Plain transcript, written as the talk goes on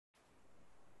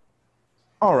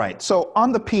All right, so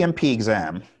on the PMP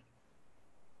exam,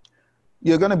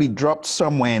 you're going to be dropped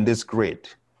somewhere in this grid.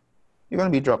 You're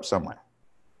going to be dropped somewhere.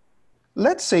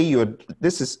 Let's say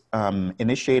this is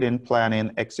initiating,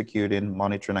 planning, executing,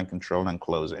 monitoring and controlling and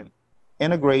closing.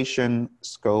 Integration,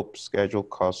 scope, schedule,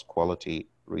 cost, quality,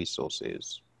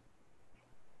 resources,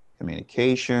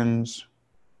 communications,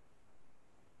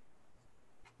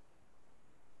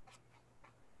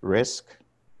 risk,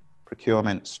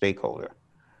 procurement, stakeholder.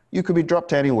 You could be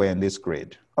dropped anywhere in this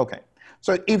grid. Okay,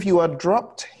 so if you are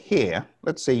dropped here,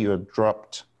 let's say you are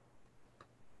dropped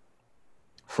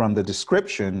from the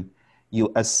description,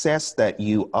 you assess that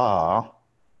you are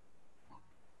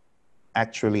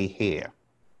actually here.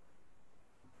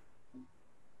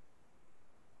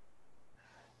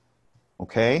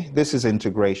 Okay, this is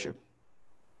integration.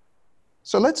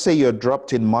 So let's say you're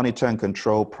dropped in monitor and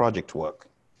control project work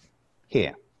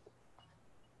here.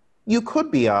 You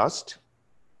could be asked,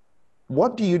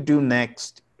 what do you do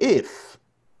next if,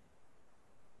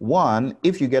 one,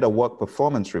 if you get a work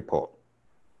performance report?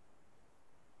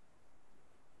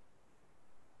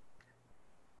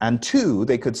 And two,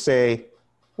 they could say,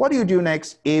 what do you do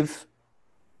next if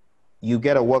you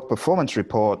get a work performance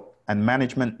report and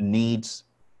management needs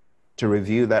to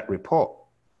review that report?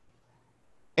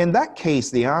 In that case,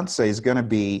 the answer is going to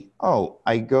be, oh,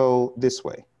 I go this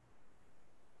way.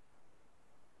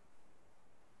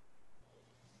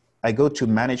 I go to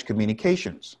manage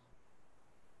communications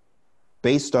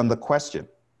based on the question.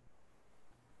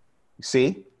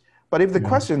 See? But if the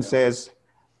question says,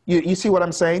 you see what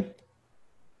I'm saying?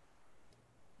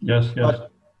 Yes, yes.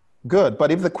 Good.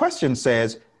 But if the question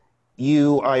says,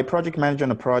 you are a project manager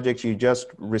on a project, you just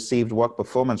received work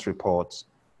performance reports,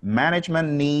 management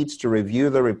needs to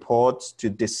review the reports to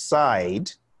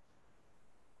decide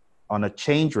on a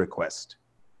change request.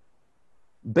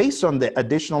 Based on the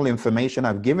additional information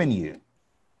I've given you,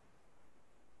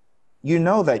 you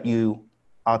know that you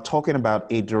are talking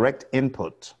about a direct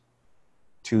input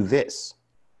to this.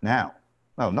 Now,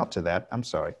 no, not to that, I'm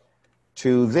sorry,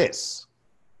 to this.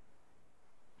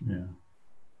 Yeah.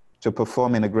 To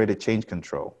perform integrated change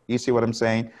control. You see what I'm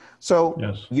saying? So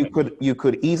yes. you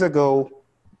could either go,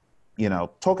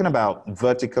 talking about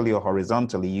vertically or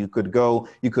horizontally, you could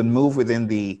move within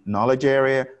the knowledge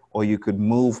area, or you could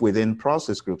move within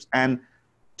process groups. And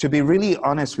to be really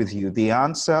honest with you, the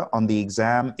answer on the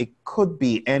exam, it could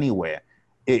be anywhere.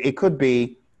 It could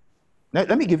be,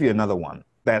 let me give you another one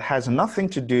that has nothing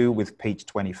to do with page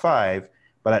 25,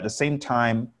 but at the same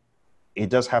time, it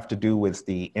does have to do with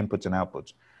the inputs and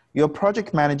outputs. You're a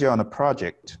project manager on a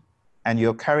project, and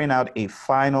you're carrying out a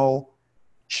final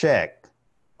check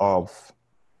of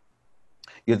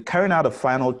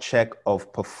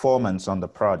performance on the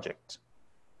project.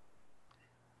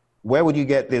 Where would you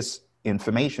get this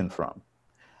information from?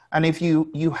 And if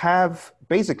you have,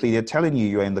 basically they're telling you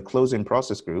you're in the closing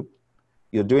process group,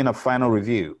 you're doing a final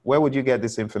review, where would you get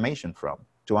this information from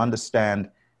to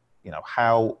understand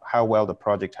how well the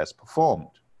project has performed?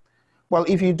 Well,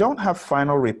 if you don't have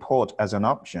final report as an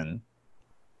option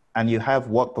and you have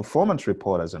work performance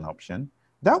report as an option,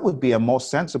 that would be a more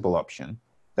sensible option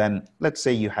than, let's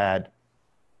say you had,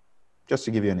 just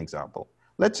to give you an example,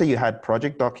 let's say you had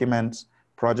project documents,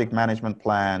 project management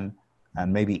plan,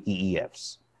 and maybe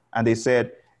EEFs. And they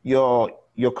said, you're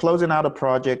closing out a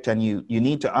project and you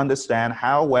need to understand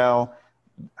how well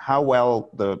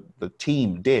the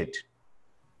team did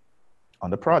on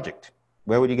the project.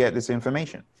 Where would you get this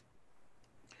information?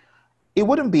 It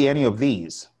wouldn't be any of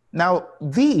these. Now,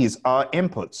 these are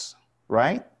inputs,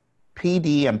 right?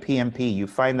 PD and PMP, you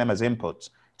find them as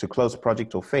inputs to close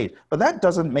project or phase, but that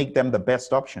doesn't make them the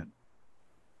best option.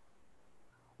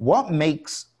 What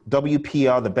makes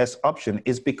WPR the best option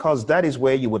is because that is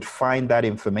where you would find that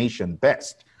information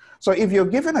best. So if you're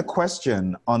given a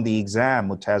question on the exam,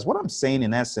 Mutaz, what I'm saying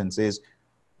in essence is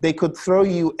they could throw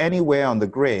you anywhere on the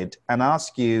grid and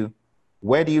ask you,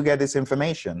 where do you get this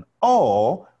information?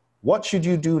 Or what should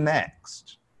you do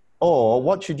next? Or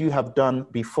what should you have done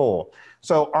before?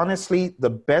 So honestly,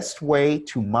 the best way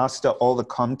to master all the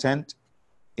content,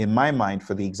 in my mind,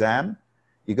 for the exam,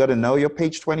 you got to know your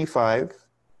page 25.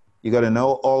 You got to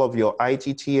know all of your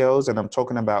ITTOs, and I'm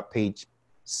talking about page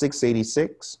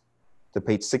 686 to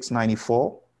page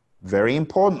 694. Very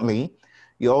importantly,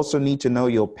 you also need to know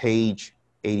your page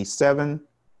 87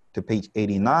 to page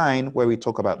 89, where we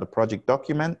talk about the project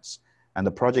documents and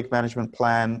the project management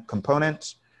plan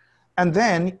components. And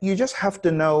then you just have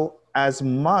to know as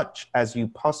much as you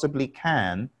possibly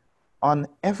can on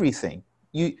everything.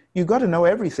 You got to know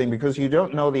everything because you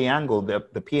don't know the angle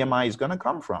that the PMI is going to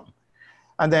come from.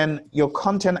 And then your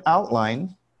content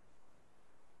outline,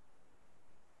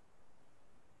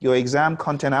 Your exam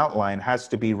content outline has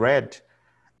to be read,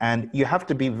 and you have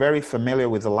to be very familiar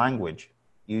with the language.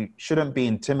 You shouldn't be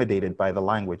intimidated by the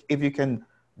language. If you can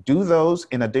do those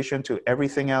in addition to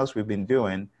everything else we've been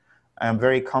doing, I'm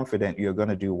very confident you're going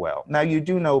to do well. Now, you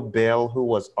do know Bill, who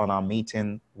was on our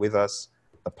meeting with us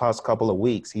the past couple of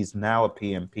weeks. He's now a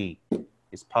PMP.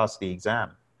 He's passed the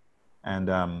exam. And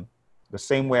the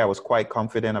same way I was quite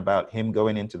confident about him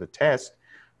going into the test,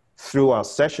 through our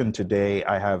session today,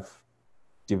 I have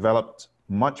developed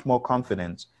much more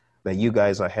confidence that you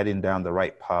guys are heading down the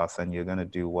right path and you're going to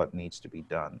do what needs to be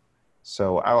done.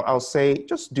 So I'll say,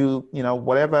 just do,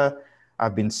 whatever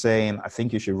I've been saying. I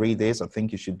think you should read this. I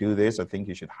think you should do this. I think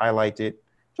you should highlight it.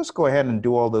 Just go ahead and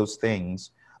do all those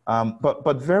things.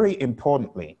 But very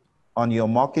importantly, on your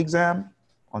mock exam,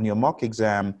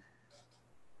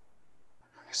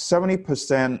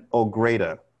 70% or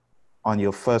greater on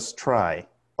your first try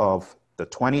of the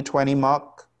 2020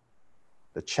 mock,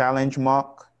 the challenge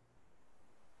mock,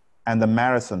 and the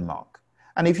marathon mock.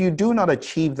 And if you do not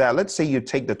achieve that, let's say you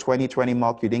take the 2020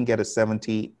 mock, you didn't get a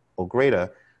 70 or greater,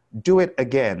 do it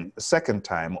again a second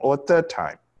time or a third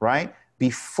time, right?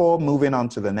 Before moving on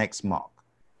to the next mock.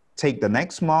 Take the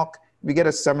next mock, if you get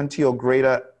a 70 or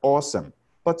greater, awesome.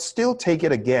 But still take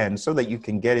it again so that you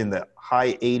can get in the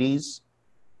high 80s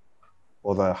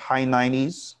or the high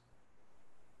 90s,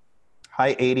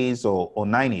 high 80s or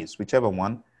 90s, whichever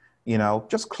one.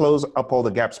 Just close up all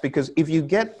the gaps, because if you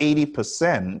get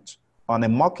 80% on a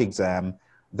mock exam,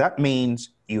 that means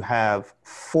you have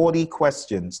 40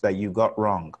 questions that you got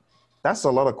wrong. That's a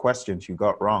lot of questions you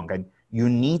got wrong, and you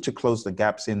need to close the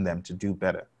gaps in them to do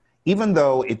better. Even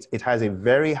though it has a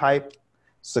very high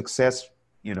success,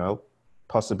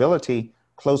 possibility,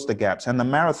 close the gaps. And the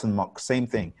marathon mock, same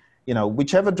thing.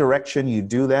 Whichever direction you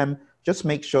do them, just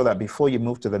make sure that before you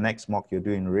move to the next mock, you're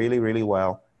doing really, really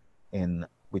well in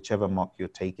whichever mock you're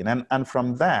taking. And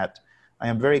from that, I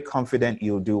am very confident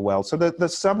you'll do well. So the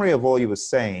summary of all you were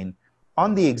saying,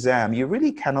 on the exam, you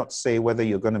really cannot say whether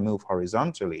you're going to move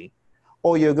horizontally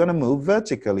or you're going to move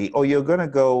vertically or you're going to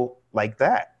go like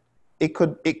that. It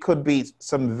could be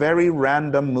some very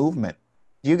random movement.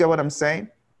 Do you get what I'm saying?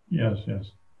 Yes.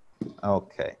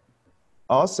 Okay.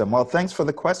 Awesome. Well, thanks for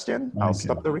the question. I'll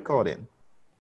stop the recording.